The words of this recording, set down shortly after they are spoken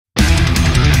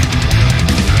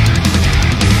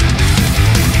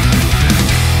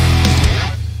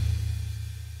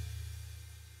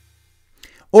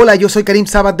Hola, yo soy Karim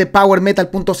Sabat de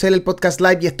PowerMetal.cl, el podcast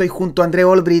live, y estoy junto a André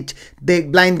Olbrich de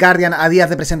Blind Guardian a días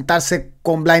de presentarse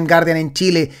con Blind Guardian en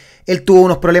Chile. Él tuvo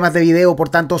unos problemas de video, por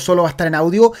tanto solo va a estar en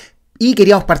audio. Y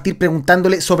queríamos partir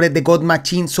preguntándole sobre The God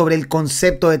Machine, sobre el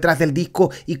concepto detrás del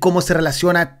disco y cómo se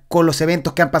relaciona con los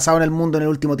eventos que han pasado en el mundo en el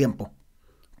último tiempo.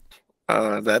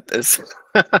 That is,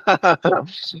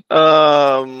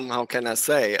 how can I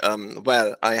say?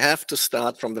 Well, I have to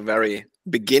start from the very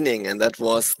beginning, and that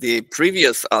was the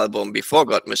previous album before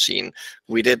God Machine.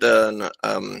 We did an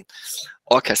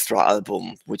orchestra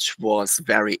album, which was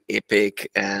very epic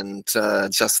and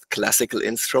just classical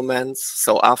instruments.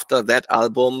 So after that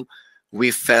album,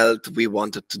 we felt we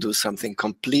wanted to do something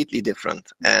completely different,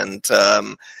 and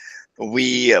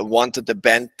we wanted a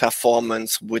band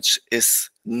performance which is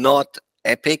not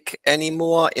epic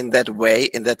anymore in that way,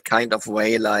 in that kind of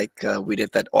way, like we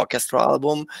did that orchestra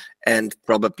album, and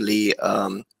probably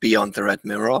Beyond the Red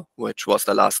Mirror, which was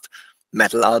the last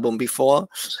metal album before.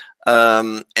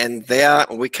 And there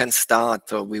we can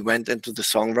start. We went into the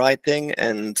songwriting,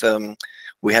 and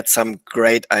we had some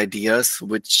great ideas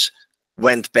which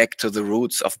went back to the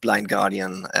roots of Blind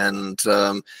Guardian, and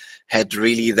had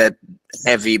really that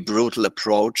heavy, brutal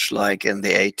approach like in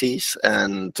the 80s.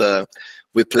 And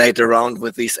we played around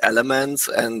with these elements,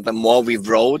 and the more we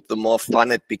wrote, the more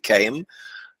fun it became.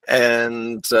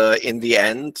 And in the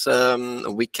end,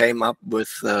 we came up with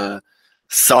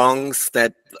songs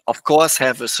that, of course,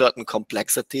 have a certain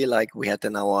complexity like we had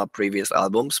in our previous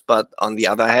albums. But on the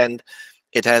other hand,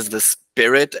 it has the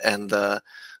spirit and the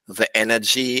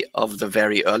energy of the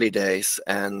very early days.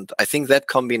 And I think that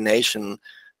combination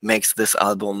makes this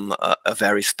album a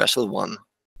very special one.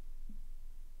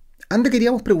 André,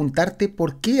 queríamos preguntarte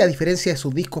por qué, a diferencia de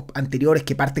sus discos anteriores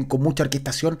que parten con mucha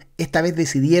orquestación, esta vez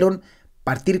decidieron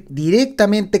partir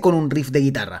directamente con un riff de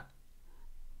guitarra.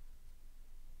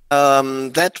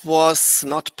 That was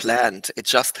not planned. It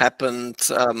just happened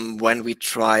when we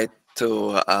tried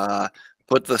to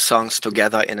put the songs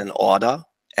together in an order,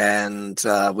 and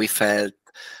we felt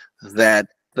that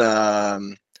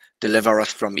Deliver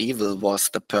Us from Evil was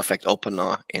the perfect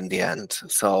opener in the end.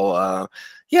 So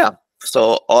yeah.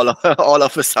 So all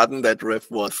of a sudden that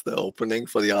riff was the opening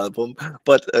for the album,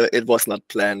 but it was not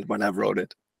planned when I wrote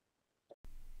it.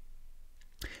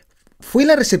 ¿Fue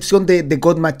la recepción de The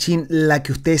God Machine la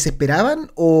que ustedes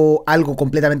esperaban o algo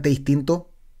completamente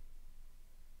distinto?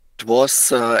 It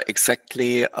was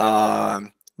exactly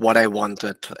what I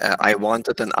wanted. I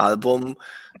wanted an album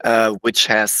which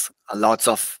has lots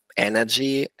of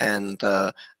energy and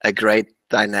a great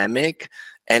dynamic.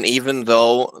 And even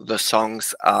though the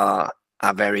songs are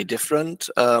very different,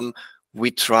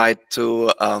 we tried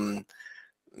to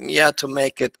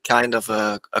make it kind of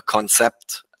a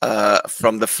concept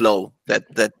from the flow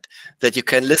that you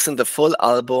can listen the full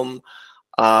album,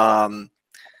 and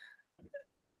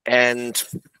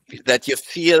that you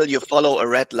feel you follow a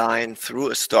red line through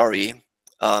a story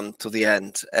to the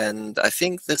end. And I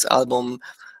think this album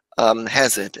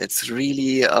has it. It's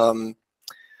really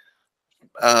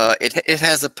it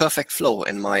has a perfect flow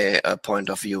in my point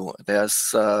of view.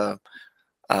 There's a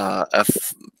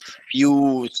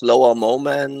few slower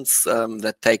moments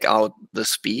that take out the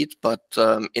speed, but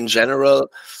in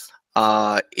general,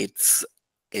 it's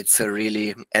a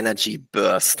really energy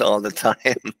burst all the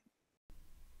time.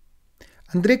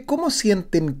 André, ¿cómo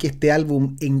sienten que este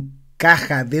álbum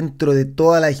encaja dentro de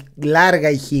toda la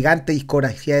larga y gigante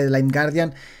discografía de Blind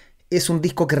Guardian? ¿Es un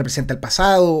disco que representa el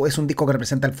pasado? ¿Es un disco que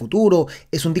representa el futuro?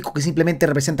 ¿Es un disco que simplemente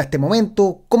representa este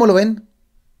momento? ¿Cómo lo ven?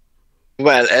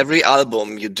 Well, every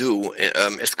album you do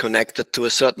is connected to a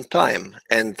certain time,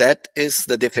 and that is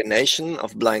the definition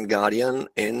of Blind Guardian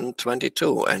in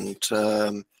 22. And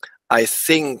I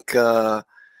think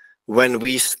when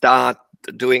we start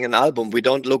doing an album, we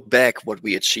don't look back what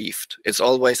we achieved. It's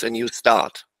always a new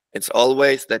start. It's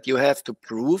always that you have to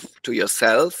prove to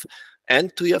yourself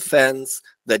and to your fans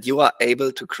that you are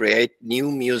able to create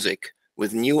new music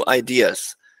with new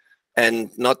ideas, and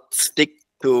not stick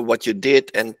to what you did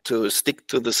and to stick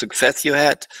to the success you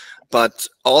had, but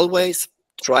always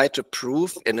try to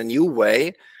prove in a new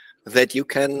way that you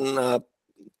can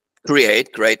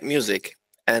create great music.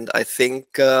 And I think,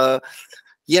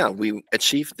 we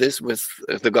achieved this with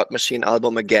the God Machine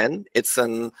album again. It's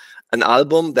an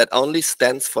album that only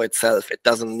stands for itself. It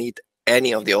doesn't need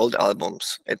any of the old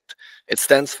albums. It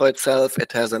stands for itself.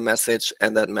 It has a message,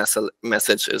 and that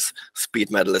message is speed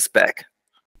metal is back.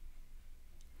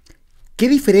 ¿Qué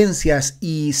diferencias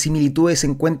y similitudes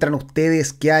encuentran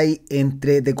ustedes que hay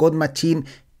entre The God Machine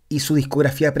y su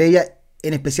discografía previa?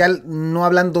 En especial, no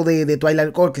hablando de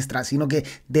Twilight Orchestra, sino que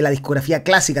de la discografía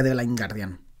clásica de Blind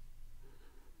Guardian.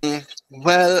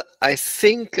 Well, I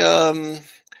think you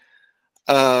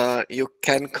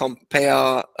can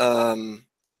compare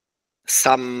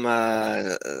some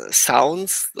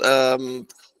sounds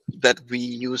that we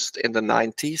used in the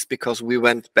 90s, because we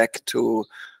went back to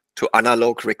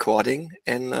analog recording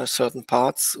in certain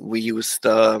parts. We used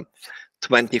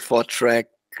 24-track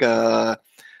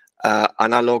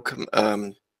analog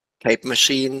tape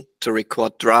machine to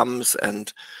record drums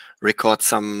and record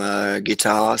some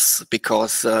guitars,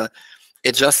 because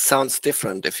it just sounds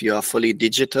different if you are fully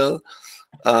digital,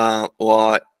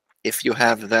 or if you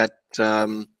have that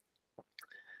kind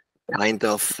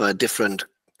of different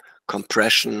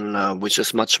compression, which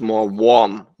is much more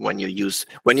warm when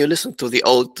you listen to the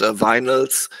old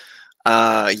vinyls.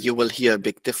 You will hear a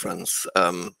big difference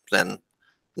than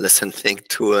listening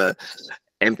to a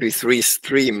MP3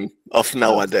 stream of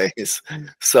nowadays.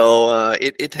 So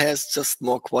it has just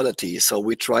more quality. So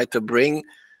we try to bring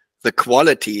the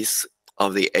qualities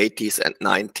of the 80s and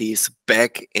 90s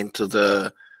back into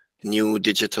the new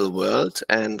digital world.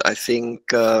 And I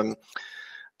think, of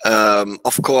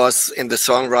course, in the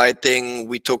songwriting,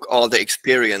 we took all the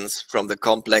experience from the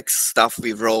complex stuff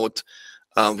we wrote.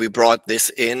 We brought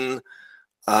this in.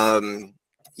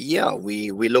 Yeah,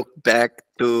 we look back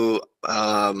to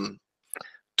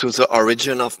the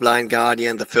origin of Blind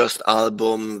Guardian, the first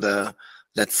album,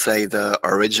 let's say the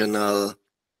original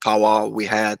power we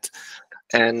had,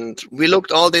 and we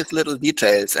looked all these little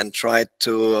details and tried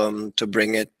to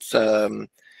bring it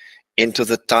into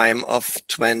the time of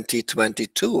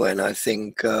 2022. And I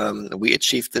think we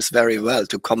achieved this very well,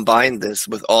 to combine this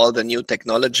with all the new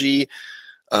technology,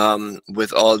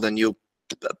 with all the new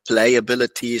play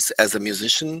abilities as a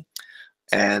musician,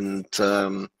 and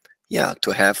yeah,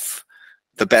 to have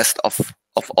the best of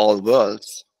all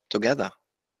worlds together.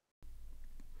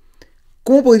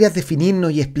 ¿Cómo podrías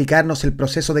definirnos y explicarnos el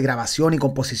proceso de grabación y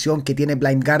composición que tiene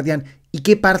Blind Guardian y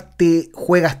qué parte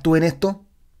juegas tú en esto?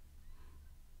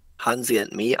 Hansi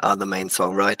and me are the main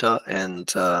songwriter,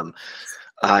 and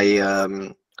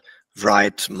I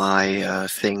write my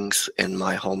things in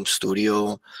my home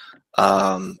studio,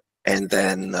 and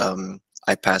then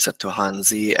I pass it to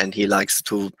Hansi, and he likes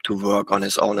to work on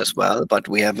his own as well. But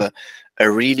we have a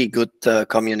really good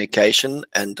communication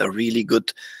and a really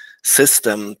good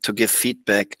system to give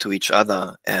feedback to each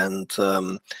other, and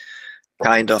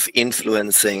kind of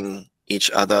influencing each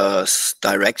other's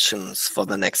directions for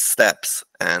the next steps.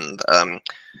 And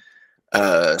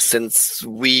since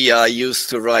we are used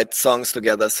to write songs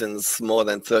together since more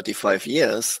than 35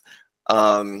 years,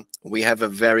 we have a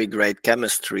very great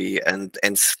chemistry, and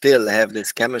still have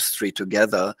this chemistry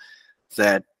together,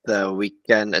 that we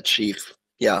can achieve,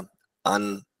 yeah,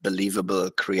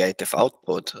 unbelievable creative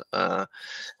output.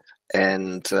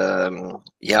 And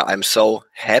yeah, I'm so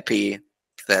happy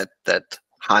that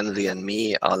Hansi and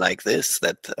me are like this,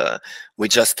 that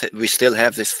we still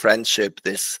have this friendship,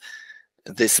 this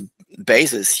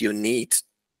basis you need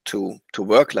to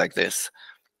work like this.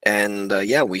 And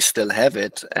yeah, we still have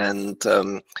it, and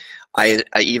I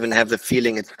even have the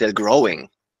feeling it's still growing.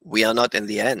 We are not in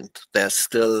the end. There's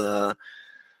still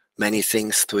many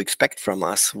things to expect from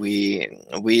us. We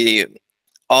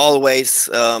always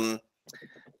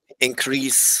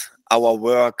increase our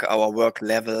work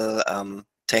level,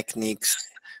 techniques.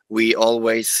 We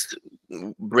always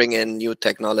bring in new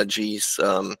technologies,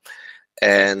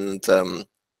 and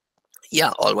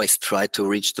yeah, always try to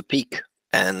reach the peak.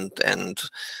 And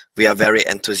we are very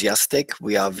enthusiastic.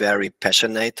 We are very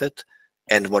passionate,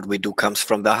 and what we do comes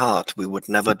from the heart. We would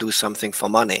never do something for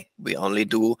money. We only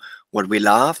do what we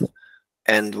love,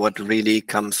 and what really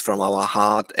comes from our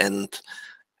heart, and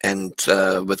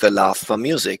with a love for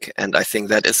music. And I think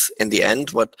that is, in the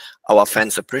end, what our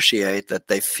fans appreciate, that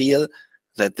they feel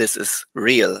that this is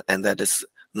real, and that is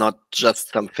not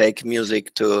just some fake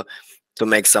music to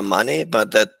make some money,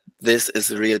 but that this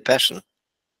is real passion.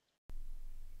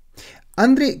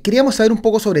 André, queríamos saber un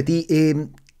poco sobre ti.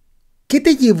 ¿Qué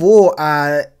te llevó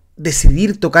a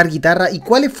decidir tocar guitarra y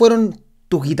cuáles fueron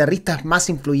tus guitarristas más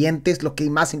influyentes, los que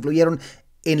más influyeron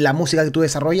en la música que tú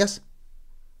desarrollas?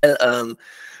 Well,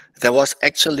 there was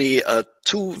actually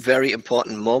two very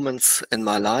important moments in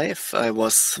my life. I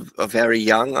was very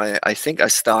young. I think I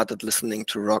started listening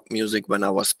to rock music when I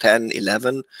was 10,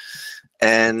 11.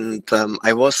 And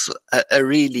I was a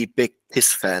really big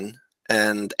Kiss fan.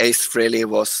 And Ace Frehley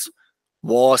was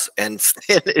and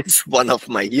still is one of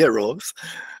my heroes.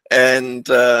 And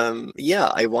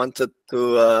yeah, I wanted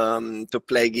to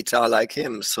play guitar like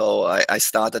him. So I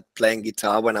started playing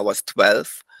guitar when I was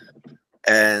 12.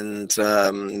 And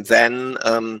then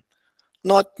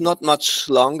not much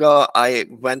longer, I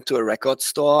went to a record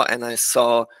store, and I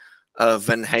saw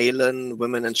Van Halen,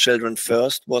 Women and Children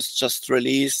First was just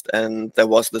released, and there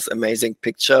was this amazing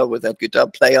picture with that guitar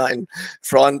player in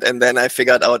front, and then I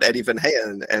figured out Eddie Van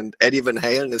Halen, and Eddie Van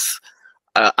Halen is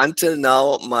until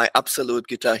now my absolute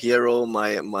guitar hero,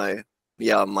 the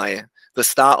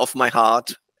star of my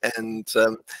heart. And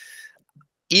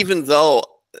even though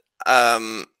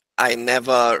I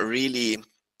never really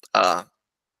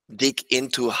dig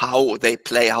into how they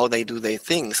play, how they do their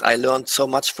things, I learned so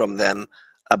much from them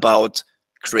about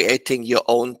creating your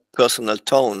own personal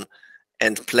tone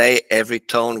and play every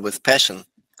tone with passion.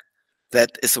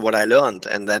 That is what I learned,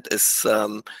 and that is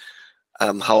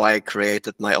how I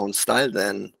created my own style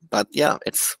then. But yeah,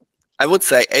 I would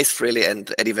say Ace Frehley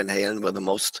and Eddie Van Halen were the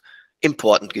most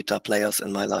important guitar players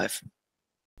in my life.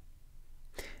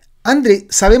 André,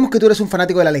 sabemos que tú eres un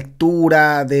fanático de la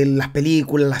lectura, de las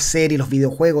películas, las series, los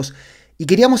videojuegos, y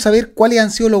queríamos saber cuáles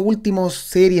han sido los últimos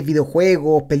series,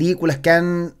 videojuegos, películas que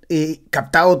han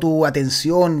captado tu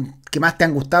atención, que más te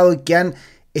han gustado y que han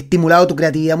estimulado tu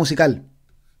creatividad musical.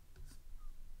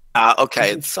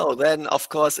 Okay, so then of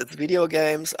course it's video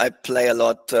games. I play a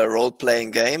lot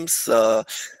role-playing games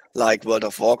like World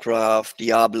of Warcraft,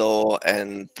 Diablo,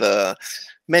 and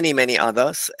many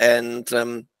others. And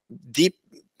deep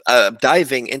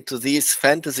diving into these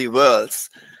fantasy worlds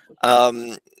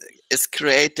is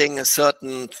creating a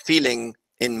certain feeling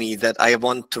in me that I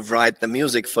want to write the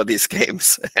music for these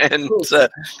games. And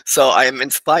so I am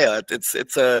inspired.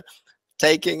 It's a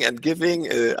taking and giving.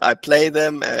 I play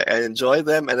them, I enjoy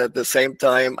them, and at the same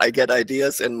time I get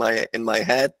ideas in my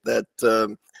head that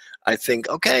I think,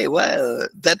 okay, well,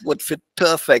 that would fit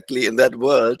perfectly in that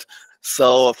world.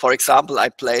 So for example, I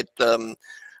played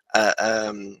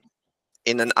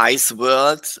in an ice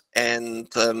world, and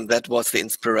that was the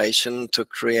inspiration to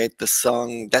create the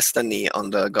song Destiny on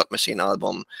the God Machine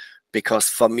album, because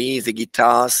for me the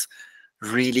guitars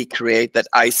really create that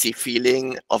icy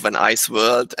feeling of an ice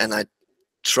world, and I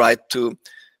tried to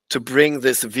bring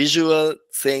this visual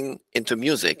thing into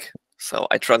music. So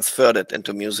I transferred it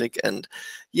into music, and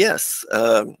yes,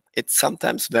 it's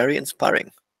sometimes very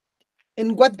inspiring.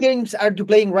 And what games are you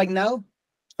playing right now?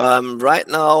 Right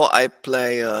now I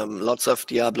play lots of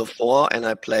Diablo 4, and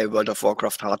I play World of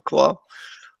Warcraft Hardcore,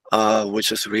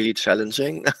 which is really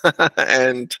challenging.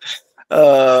 And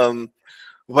well,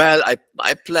 I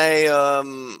play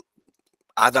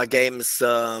other games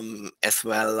as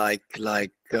well, like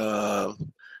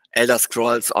Elder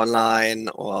Scrolls Online,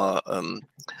 or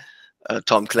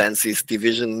Tom Clancy's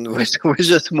Division, which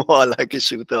is more like a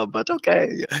shooter. But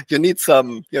okay, you need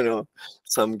some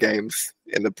games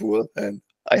in the pool, and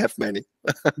I have many.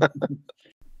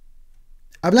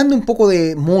 Hablando un poco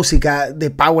de música, de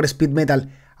power speed metal,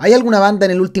 ¿hay alguna banda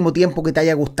en el último tiempo que te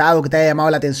haya gustado, que te haya llamado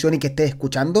la atención y que estés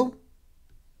escuchando?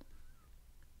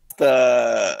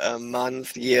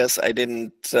 Month, years, I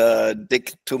didn't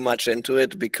dig too much into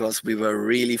it because we were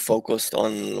really focused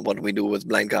on what we do with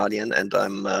Blind Guardian, and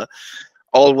I'm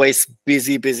always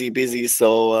busy.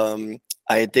 So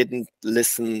I didn't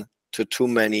listen to too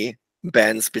many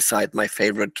bands beside my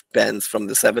favorite bands from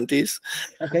the 70s.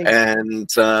 Okay. And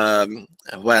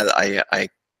well, I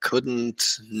couldn't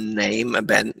name a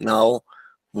band now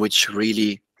which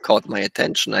really caught my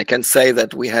attention. I can say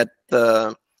that we had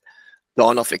the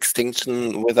Dawn of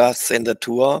Extinction with us in the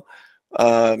tour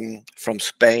from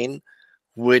Spain,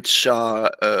 which are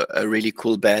a really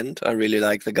cool band. I really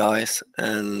like the guys,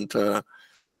 and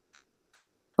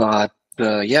but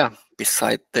yeah,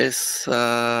 beside this,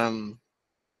 I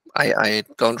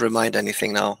don't remind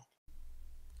anything now.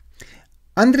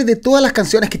 André, de todas las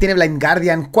canciones que tiene Blind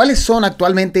Guardian, ¿cuáles son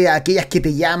actualmente aquellas que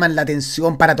te llaman la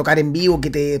atención para tocar en vivo, que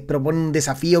te proponen un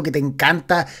desafío, que te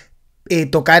encanta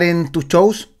tocar en tus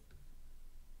shows?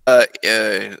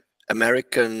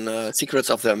 American Secrets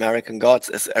of the American Gods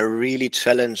is a really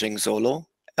challenging solo.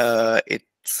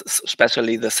 It's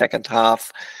especially the second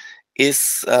half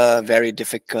is very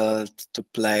difficult to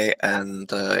play, and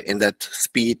in that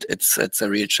speed it's a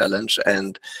real challenge,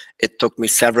 and it took me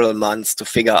several months to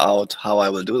figure out how I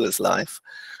will do this live.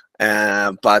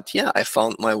 But yeah, I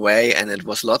found my way, and it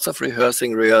was lots of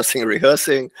rehearsing,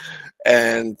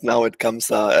 and now it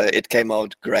came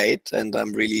out great, and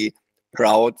I'm really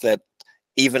proud that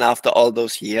even after all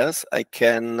those years I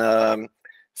can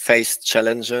face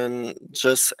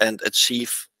challenges and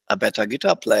achieve a better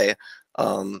guitar play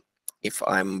if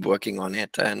I'm working on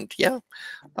it. And yeah,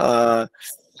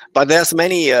 but there's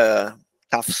many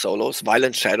tough solos.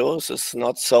 Violent Shadows is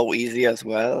not so easy as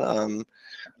well.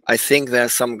 I think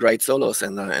there's some great solos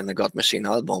in the God Machine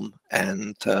album,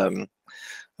 and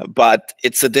but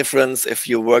it's a difference if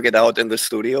you work it out in the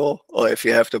studio or if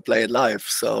you have to play it live.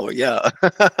 So yeah,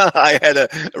 I had a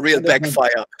real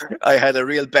backfire. I had a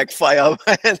real backfire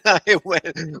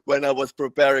when I was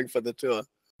preparing for the tour.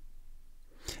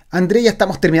 André, ya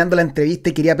estamos terminando la entrevista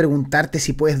y quería preguntarte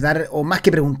si puedes dar, o más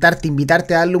que preguntarte,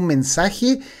 invitarte a darle un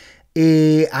mensaje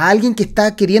a alguien que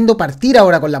está queriendo partir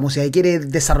ahora con la música, que quiere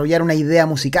desarrollar una idea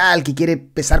musical, que quiere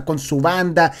empezar con su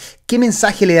banda. ¿Qué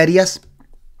mensaje le darías?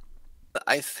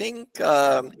 I think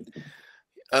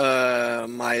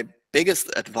my biggest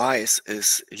advice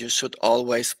is you should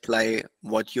always play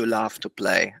what you love to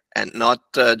play and not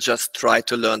just try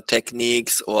to learn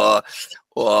techniques or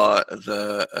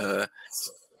the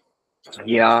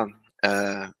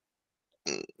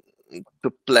to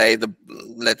play the,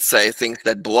 let's say, things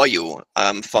that bore you.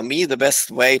 For me, the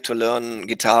best way to learn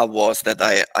guitar was that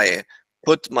I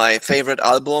put my favorite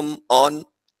album on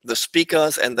the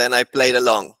speakers and then I played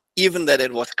along. Even that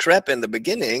it was crap in the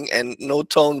beginning and most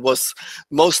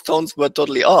tones were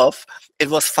totally off, it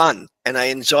was fun and I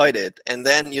enjoyed it. And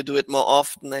then you do it more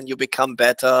often and you become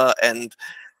better. And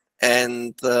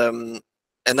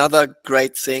another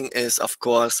great thing is, of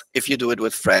course, if you do it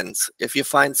with friends. If you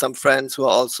find some friends who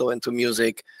are also into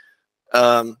music,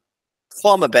 form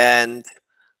a band.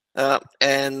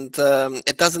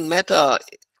 It doesn't matter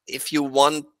if you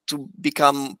want to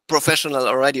become professional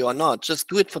already or not. Just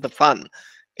do it for the fun.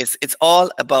 It's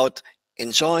all about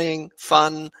enjoying,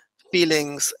 fun,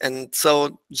 feelings, and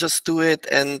so just do it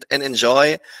and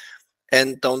enjoy,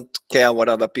 and don't care what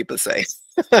other people say.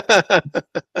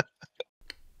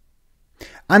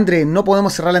 André, no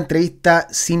podemos cerrar la entrevista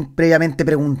sin previamente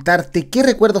preguntarte ¿qué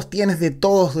recuerdos tienes de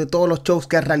todos los shows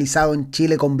que has realizado en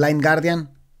Chile con Blind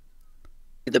Guardian?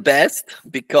 The best,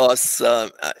 because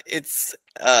it's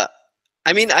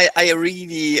I mean, I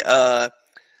really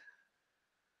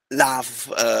love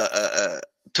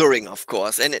touring, of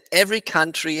course, and every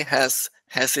country has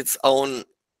its own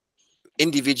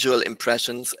individual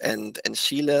impressions, and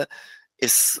Chile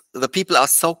is, the people are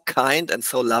so kind and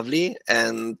so lovely,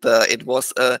 and it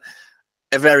was a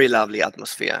very lovely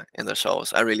atmosphere in the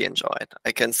shows. I really enjoyed.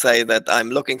 I can say that I'm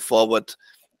looking forward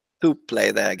to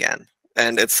play there again,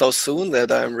 and it's so soon that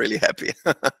I'm really happy.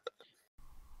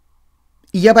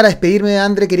 Y ya para despedirme,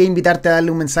 André, quería invitarte a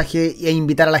darle un mensaje e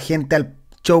invitar a la gente al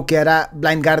show que hará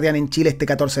Blind Guardian en Chile este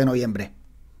 14 de noviembre.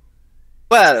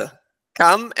 Well,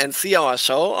 come and see our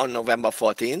show on November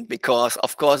 14th, because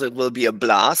of course it will be a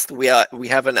blast. We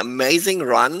have an amazing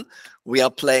run. We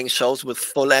are playing shows with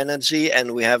full energy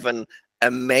and we have an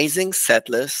amazing set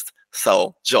list.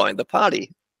 So join the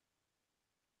party.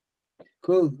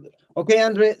 Cool. Okay,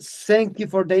 Andre, thank you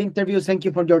for the interview. Thank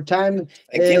you for your time.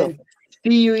 Thank you.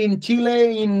 See you in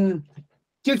Chile in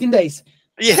 15 days.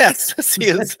 Yes, see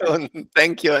you soon.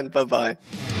 Thank you and bye-bye.